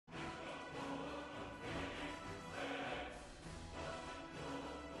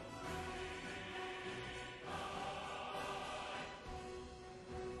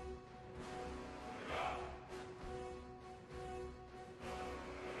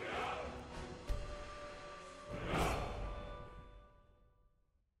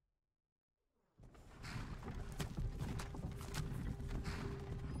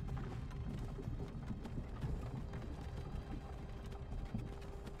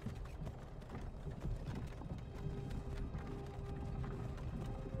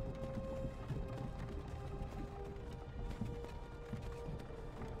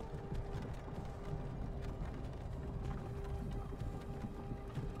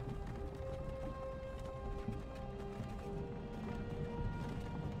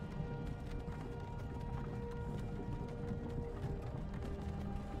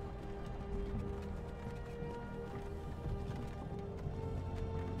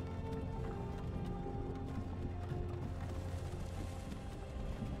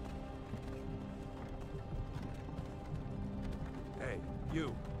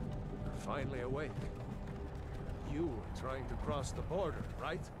You are finally awake. You were trying to cross the border,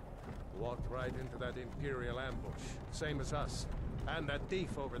 right? Walked right into that Imperial ambush, same as us. And that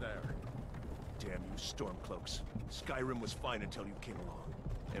thief over there. Damn you Stormcloaks. Skyrim was fine until you came along.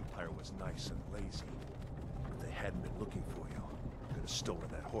 Empire was nice and lazy. If they hadn't been looking for you, could have stolen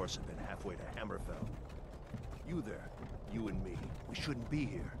that horse and been halfway to Hammerfell. You there, you and me, we shouldn't be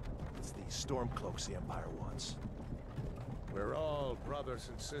here. It's these Stormcloaks the Empire wants. We're all brothers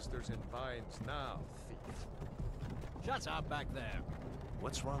and sisters in binds now, thief. Shut up back there.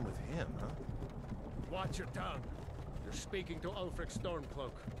 What's wrong with him, huh? Watch your tongue. You're speaking to Ulfric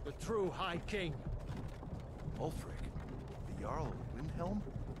Stormcloak, the true High King. Ulfric? The Jarl of Windhelm?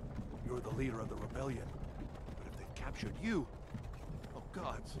 You're the leader of the rebellion. But if they've captured you... Oh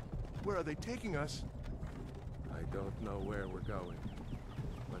gods, where are they taking us? I don't know where we're going,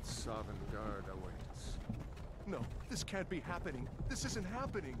 but Sovngarde awaits. No, this can't be happening. This isn't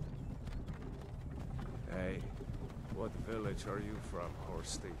happening. Hey, what village are you from,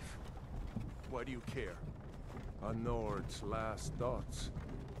 horse thief? Why do you care? A Nord's last thoughts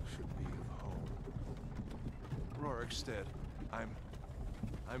should be of home. Rorikstead.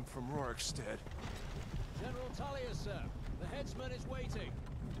 I'm from Rorikstead. General Tullius, sir. The headsman is waiting.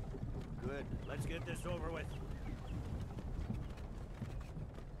 Good. Let's get this over with.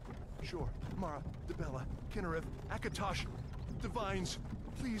 Sure. Mara, Dibella, Kinnereth, Akatosh, Divines,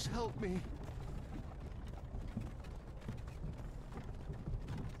 please help me.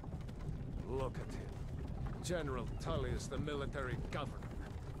 Look at him. General Tullius, the military governor.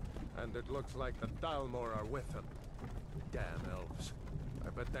 And it looks like the Dalmor are with him. Damn elves. I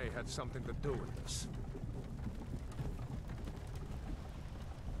bet they had something to do with this.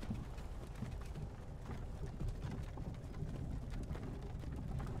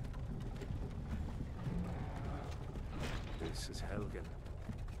 This is Helgen.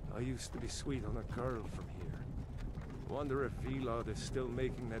 I used to be sweet on a girl from here. Wonder if Vilod is still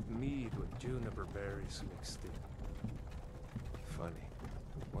making that mead with juniper berries mixed in. Funny.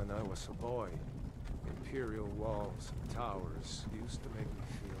 When I was a boy, Imperial walls and towers used to make me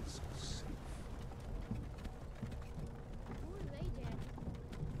feel so safe. Who are they, Daddy?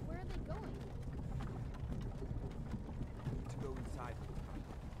 Where are they going? To go inside.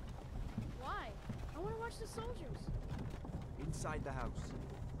 Why? I want to watch the soldiers. Inside the house.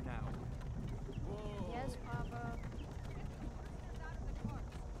 Now. Whoa. Yes, Papa.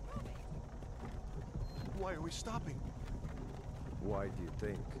 Why are we stopping? Why do you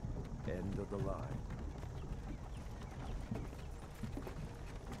think? End of the line.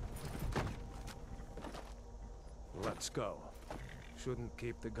 Let's go. Shouldn't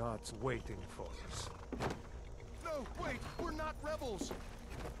keep the gods waiting for us. No, wait! We're not rebels!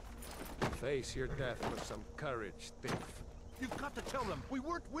 Face your death with some courage, thief. You've got to tell them! We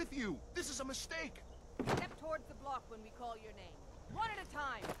weren't with you! This is a mistake! Step towards the block when we call your name. One at a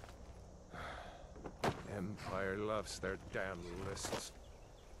time. Empire loves their damn lists.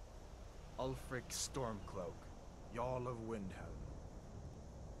 Ulfric Stormcloak, Jarl of Windhelm.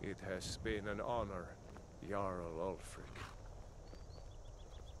 It has been an honor, Jarl Ulfric.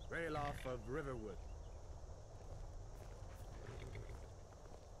 Ralof of Riverwood.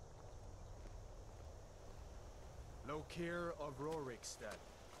 Lokir of Rorikstead.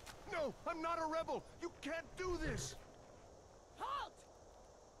 No! I'm not a rebel! You can't do this! Halt!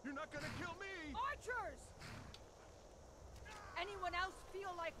 You're not gonna kill me! Archers! Anyone else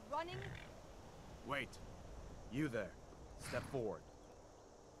feel like running? Wait. You there. Step forward.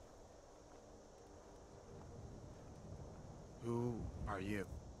 Who are you?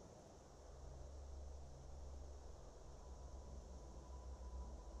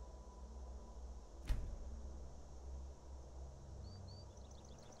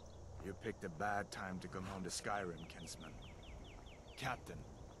 You picked a bad time to come home to Skyrim, kinsman. Captain,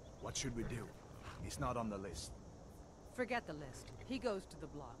 what should we do? He's not on the list. Forget the list. He goes to the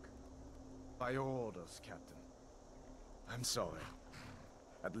block. By your orders, Captain. I'm sorry.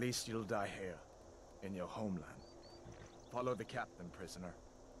 At least you'll die here, in your homeland. Follow the captain, prisoner.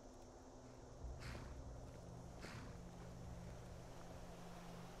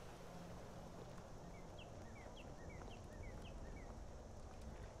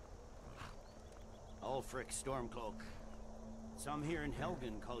 Ulfric Stormcloak. Some here in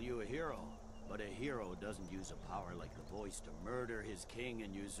Helgen call you a hero, but a hero doesn't use a power like the voice to murder his king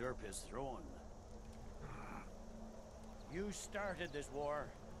and usurp his throne. You started this war,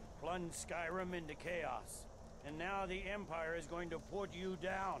 plunged Skyrim into chaos, and now the Empire is going to put you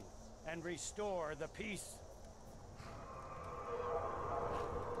down and restore the peace.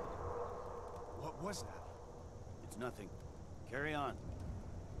 What was that? It's nothing. Carry on.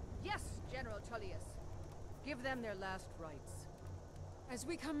 Yes, General Tullius. Give them their last rites. As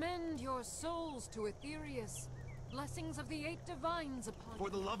we commend your souls to Aetherius, blessings of the 8 divines upon For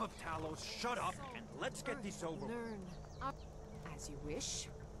the love of Talos, shut up and let's get this over with. Learn up as you wish.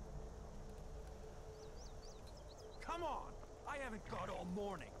 Come on! I haven't got all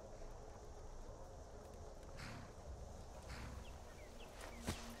morning.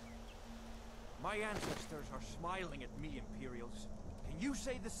 My ancestors are smiling at me, Imperials. Can you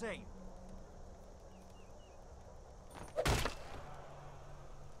say the same?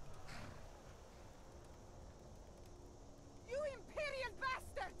 You Imperial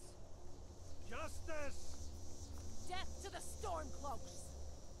bastards! Justice! Death to the Stormcloaks!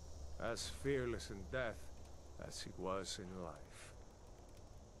 As fearless in death as he was in life.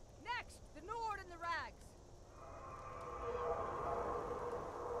 Next, the Nord and the Rags.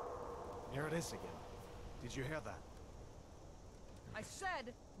 Here it is again. Did you hear that? I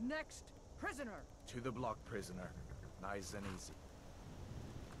said, next prisoner. To the block, prisoner. Nice and easy.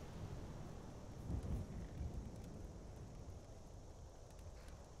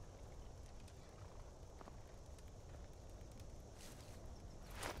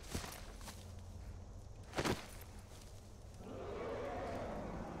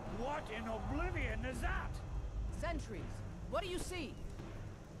 What in oblivion is that? Sentries, what do you see?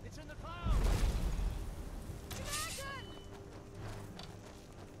 It's in the clouds!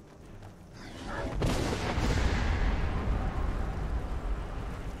 Dragon!